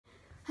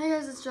Hey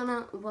guys, it's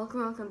Jena.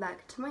 Welcome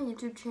back to my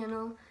YouTube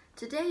channel.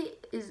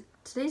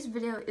 Today's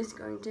video is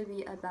going to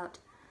be about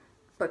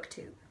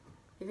BookTube.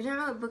 If you don't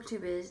know what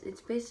BookTube is,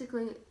 it's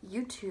basically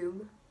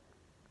YouTube,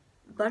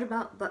 but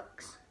about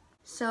books.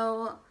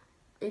 So,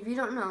 if you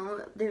don't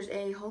know, there's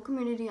a whole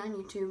community on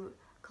YouTube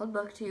called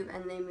BookTube,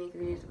 and they make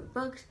videos about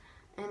books,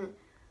 and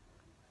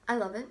I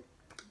love it.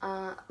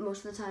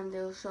 Most of the time,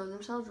 they'll show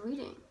themselves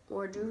reading,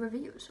 or do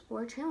reviews,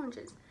 or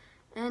challenges,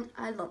 and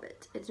I love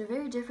it. It's a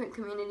very different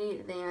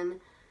community than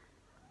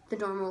the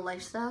normal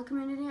lifestyle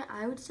community,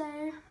 I would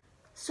say.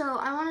 So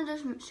I wanted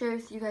to share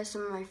with you guys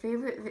some of my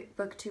favorite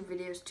BookTube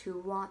videos to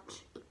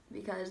watch,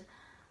 because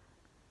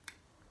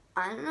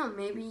I don't know,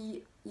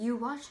 maybe you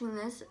watching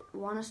this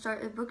want to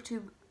start a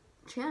BookTube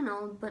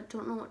channel but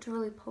don't know what to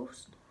really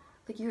post.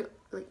 You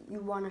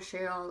want to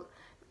share all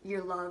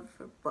your love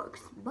for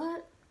books,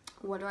 but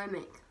what do I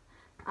make?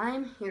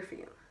 I'm here for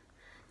you.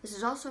 This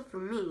is also for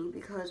me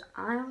because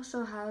I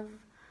also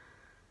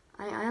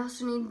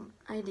need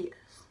ideas.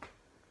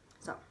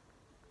 So,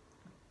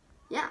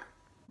 yeah.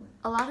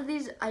 A lot of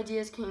these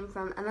ideas came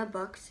from Emma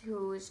Books,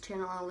 whose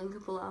channel I'll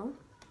link below,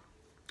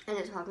 and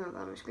it's popping up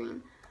on my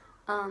screen.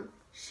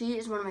 She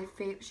is my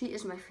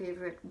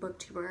favorite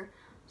booktuber,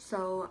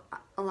 so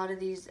a lot of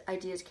these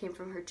ideas came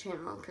from her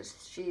channel because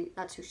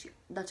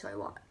that's who I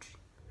watch.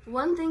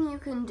 One thing you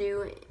can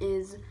do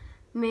is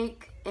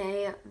make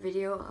a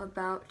video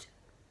about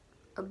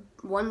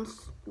one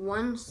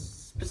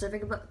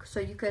specific book. So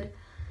you could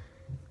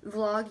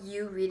vlog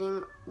you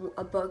reading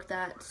a book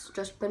that's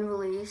just been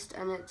released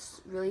and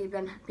it's really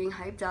been being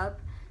hyped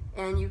up,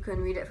 and you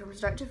can read it from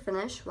start to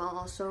finish while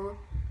also,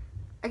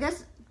 I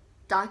guess,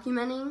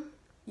 documenting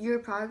your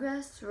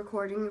progress,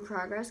 recording your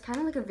progress, kind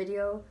of like a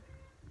video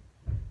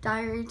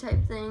diary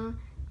type thing.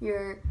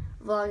 You're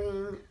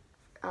vlogging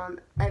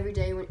every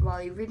day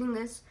while you're reading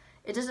this.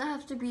 It doesn't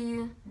have to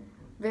be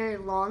very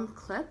long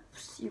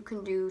clips. You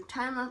can do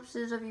time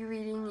lapses of you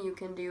reading. You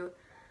can do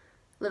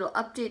little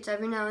updates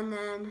every now and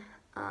then.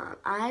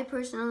 I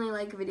personally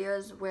like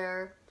videos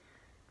where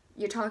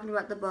you're talking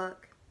about the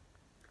book,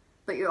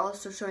 but you're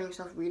also showing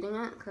yourself reading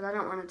it, because I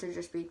don't want it to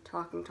just be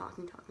talking,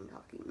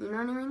 you know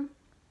what I mean?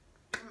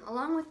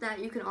 Along with that,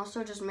 you can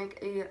also just make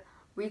a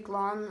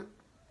week-long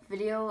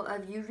video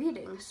of you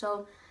reading.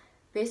 So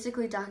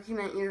basically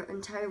document your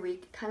entire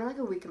week, kind of like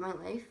a week of my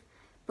life,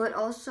 but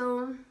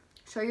also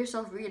show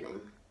yourself reading.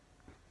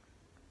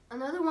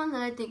 Another one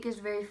that I think is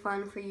very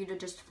fun for you to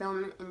just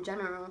film in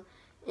general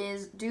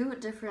is do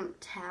different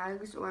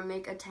tags, or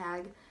make a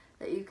tag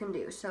that you can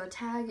do. So a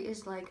tag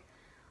is like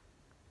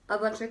a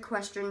bunch of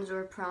questions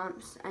or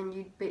prompts, and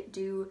you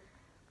do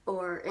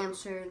or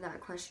answer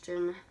that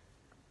question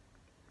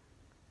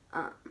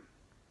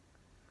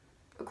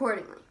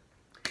accordingly.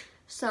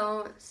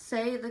 So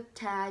say the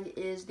tag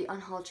is the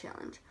unhaul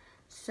challenge,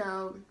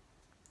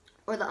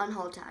 or the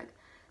unhaul tag.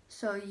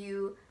 So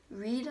you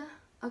read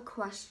a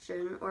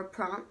question or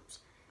prompt,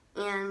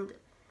 and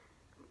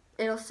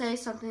it'll say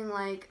something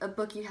like a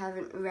book you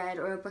haven't read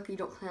or a book you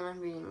don't plan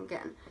on reading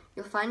again.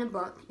 You'll find a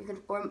book,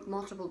 or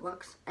multiple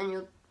books, and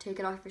you'll take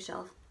it off your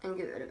shelf and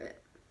get rid of it.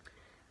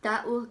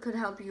 That could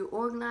help you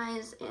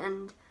organize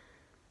and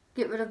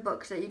get rid of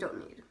books that you don't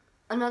need.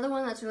 Another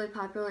one that's really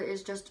popular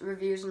is just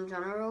reviews in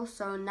general.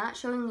 So not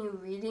showing you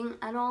reading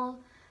at all,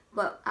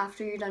 but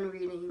after you're done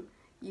reading,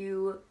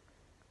 you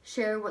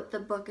share what the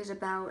book is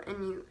about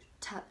and you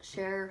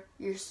share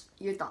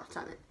your thoughts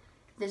on it.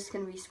 This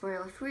can be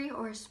spoiler free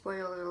or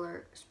spoiler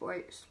alert.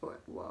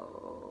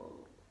 Whoa.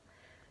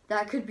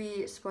 That could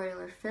be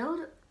spoiler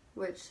filled,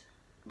 which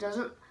I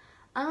don't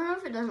know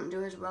if it doesn't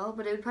do as well,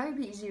 but it would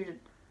probably be easier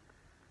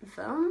to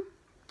film.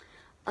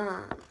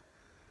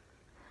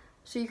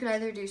 So you could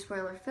either do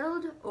spoiler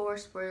filled or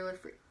spoiler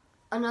free.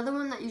 Another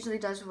one that usually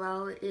does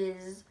well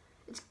is,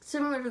 it's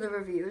similar to the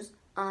reviews.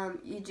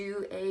 You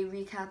do a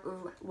recap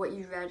of what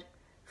you read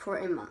for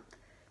a month.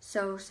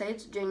 So say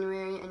it's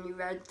January and you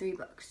read 3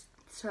 books.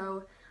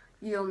 So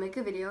you'll make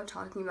a video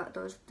talking about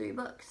those 3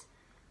 books.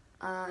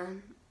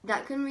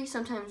 That can be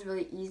sometimes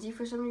really easy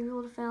for some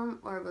people to film,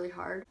 or really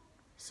hard.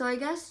 So I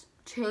guess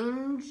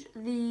change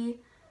the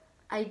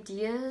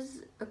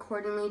ideas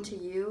accordingly to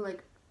you.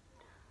 Like,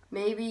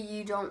 maybe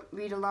you don't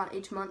read a lot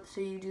each month, so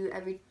you do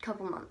every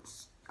couple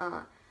months.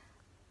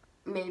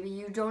 Maybe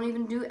you don't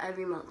even do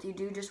every month. You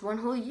do just one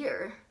whole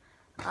year.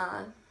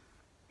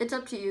 It's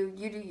up to you.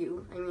 You do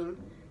you. I mean,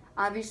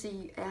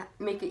 obviously,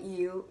 make it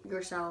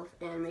yourself,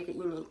 and make it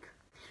unique.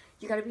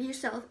 You gotta be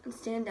yourself and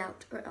stand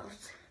out, or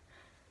else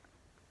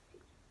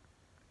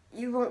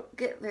you won't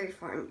get very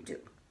far on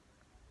YouTube.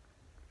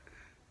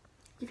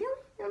 You feel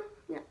me?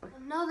 Yeah.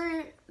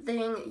 Another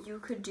thing you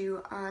could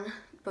do on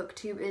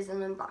BookTube is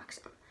an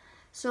unboxing.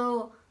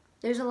 So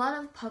there's a lot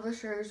of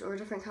publishers or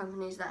different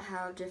companies that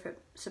have different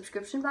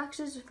subscription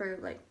boxes for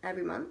like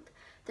every month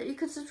that you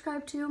could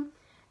subscribe to,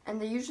 and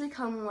they usually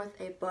come with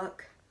a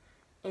book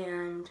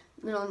and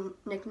little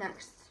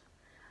knickknacks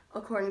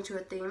according to a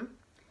theme,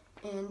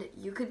 and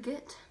you could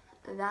get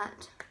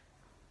that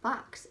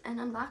box and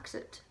unbox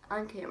it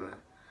on camera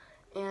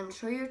and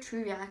show your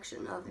true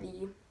reaction of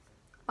the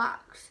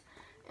box.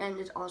 And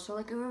it's also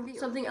like a review.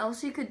 Something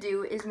else you could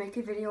do is make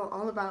a video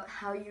all about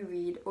how you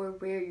read or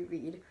where you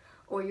read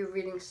or your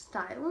reading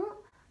style.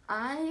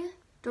 I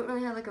don't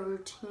really have like a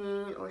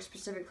routine or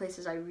specific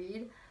places I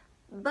read,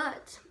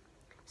 but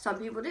some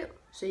people do.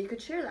 So you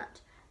could share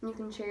that. And you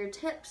can share your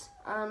tips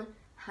on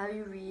how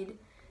you read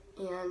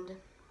and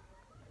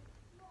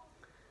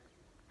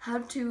how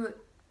to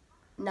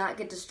not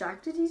get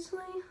distracted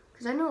easily.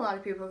 Because I know a lot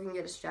of people can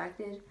get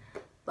distracted,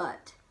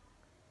 but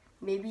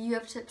maybe you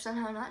have tips on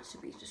how not to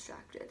be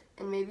distracted.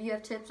 And maybe you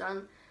have tips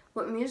on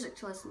what music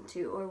to listen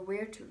to or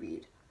where to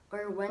read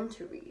or when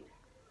to read.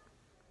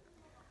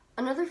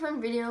 Another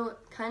fun video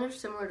kind of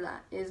similar to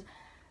that is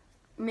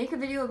make a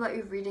video about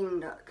your reading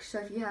nook. So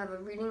if you have a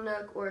reading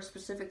nook or a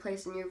specific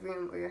place in your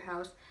room or your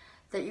house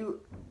that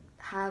you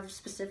have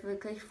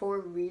specifically for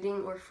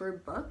reading or for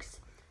books,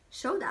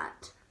 show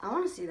that. I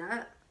want to see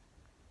that.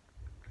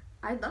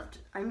 I'd love to.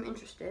 I'm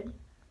interested.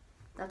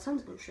 That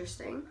sounds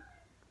interesting.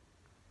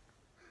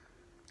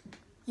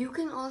 You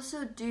can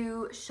also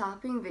do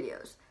shopping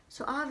videos.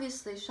 So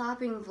obviously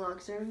shopping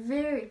vlogs are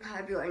very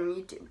popular on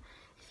YouTube.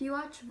 If you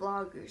watch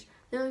vloggers,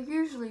 they'll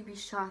usually be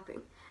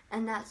shopping,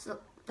 and that's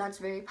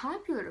very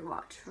popular to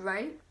watch,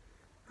 right?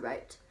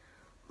 Right.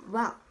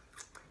 Well,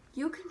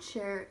 you can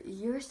share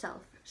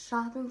yourself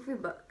shopping for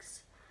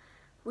books,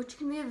 which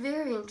can be a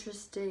very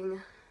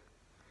interesting,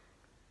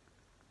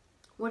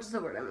 what's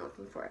the word I'm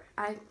looking for?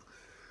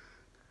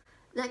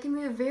 That can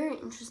be a very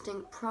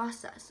interesting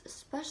process,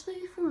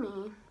 especially for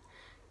me,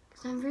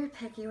 because I'm very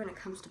picky when it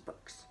comes to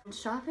books. And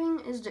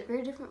shopping is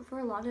very different for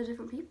a lot of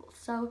different people,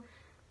 so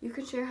you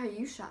can share how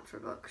you shop for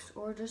books,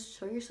 or just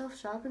show yourself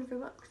shopping for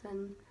books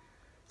and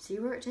see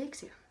where it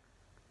takes you.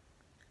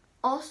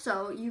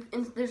 Also,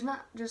 there's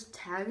not just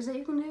tags that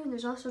you can do,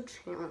 there's also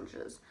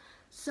challenges.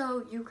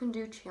 So you can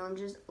do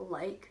challenges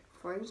like,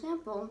 for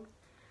example,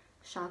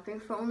 shopping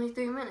for only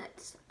 3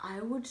 minutes. I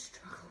would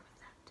struggle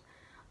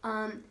with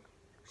that.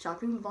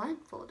 Shopping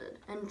blindfolded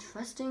and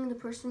trusting the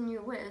person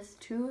you're with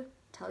to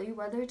tell you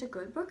whether it's a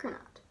good book or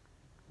not.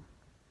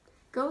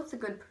 Go with the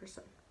good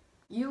person.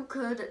 You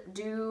could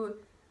do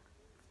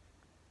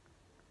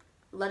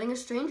letting a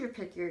stranger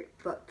pick your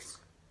books.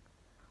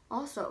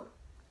 Also,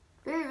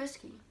 very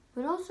risky,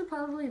 but also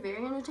probably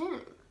very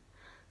entertaining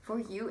for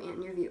you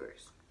and your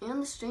viewers.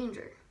 And the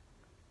stranger,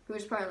 who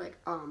is probably like,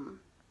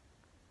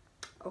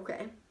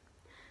 okay.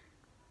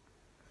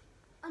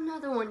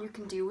 Another one you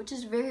can do, which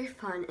is very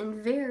fun and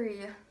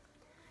very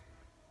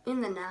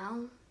in the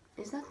now.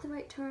 Is that the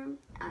right term?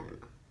 I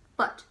don't know.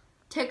 But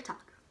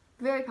TikTok,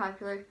 very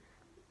popular,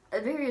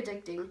 very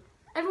addicting.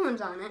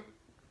 Everyone's on it.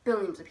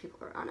 Billions of people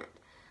are on it.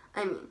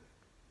 I mean,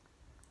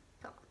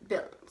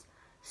 billions.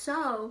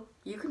 So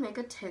you can make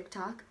a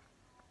TikTok,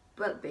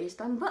 but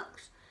based on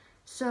books.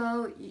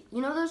 So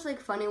you know those like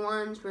funny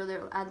ones where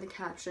they'll add the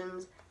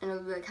captions and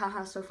it'll be like,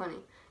 haha, so funny.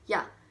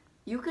 Yeah,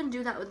 you can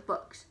do that with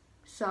books.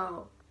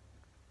 So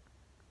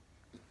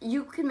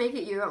you can make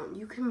it your own.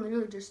 You can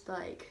literally just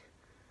like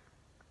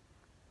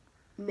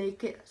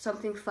make it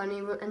something funny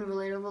and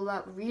relatable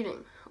about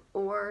reading,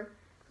 or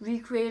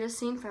recreate a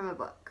scene from a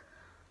book.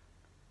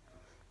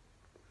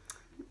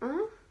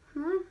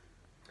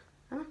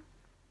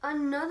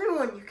 Another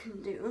one you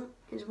can do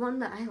is one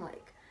that I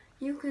like.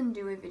 You can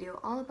do a video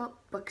all about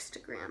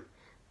Bookstagram.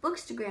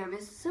 Bookstagram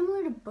is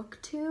similar to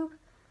BookTube.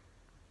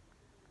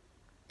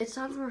 It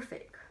sounds more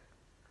fake,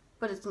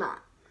 but it's not.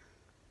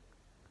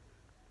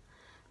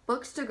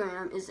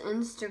 Bookstagram is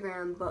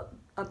Instagram but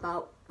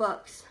about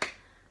books.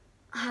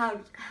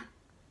 How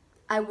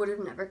I would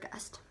have never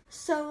guessed.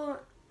 So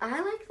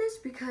I like this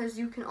because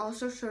you can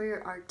also show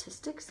your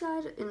artistic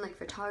side in like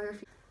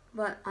photography.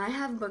 But I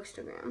have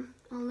Bookstagram.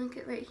 I'll link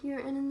it right here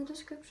and in the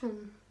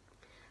description.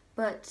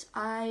 But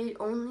I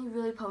only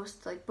really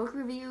post like book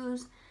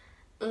reviews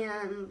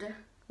and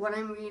what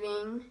I'm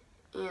reading,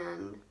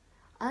 and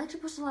I like to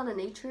post a lot of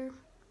nature.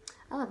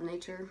 I love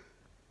nature.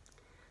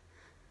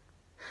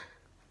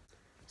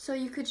 So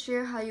you could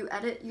share how you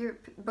edit your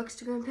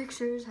Bookstagram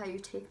pictures, how you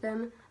take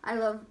them. I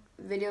love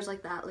videos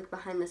like that, like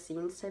behind the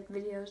scenes type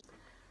videos.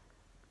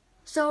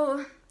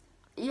 So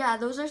yeah,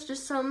 those are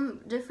just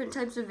some different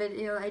types of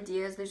video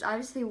ideas. There's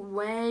obviously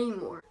way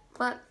more,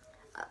 but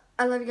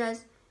I love you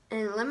guys,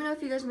 and let me know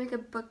if you guys make a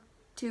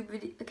BookTube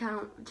video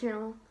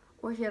channel,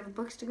 or if you have a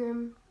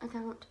Bookstagram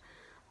account,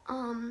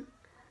 and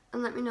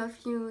let me know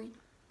if you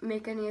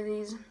make any of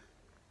these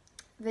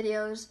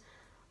videos,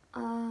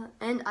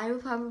 and I will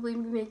probably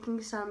be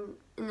making some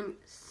in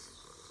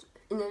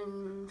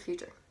the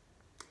future.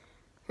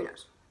 Who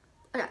knows?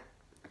 Okay,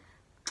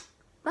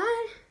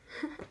 bye.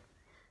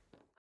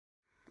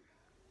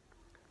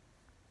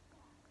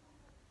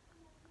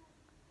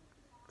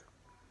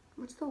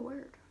 What's the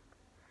word?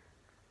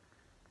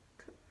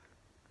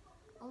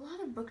 A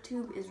lot of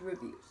BookTube is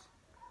reviews,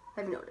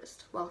 I've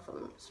noticed while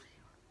filming this video.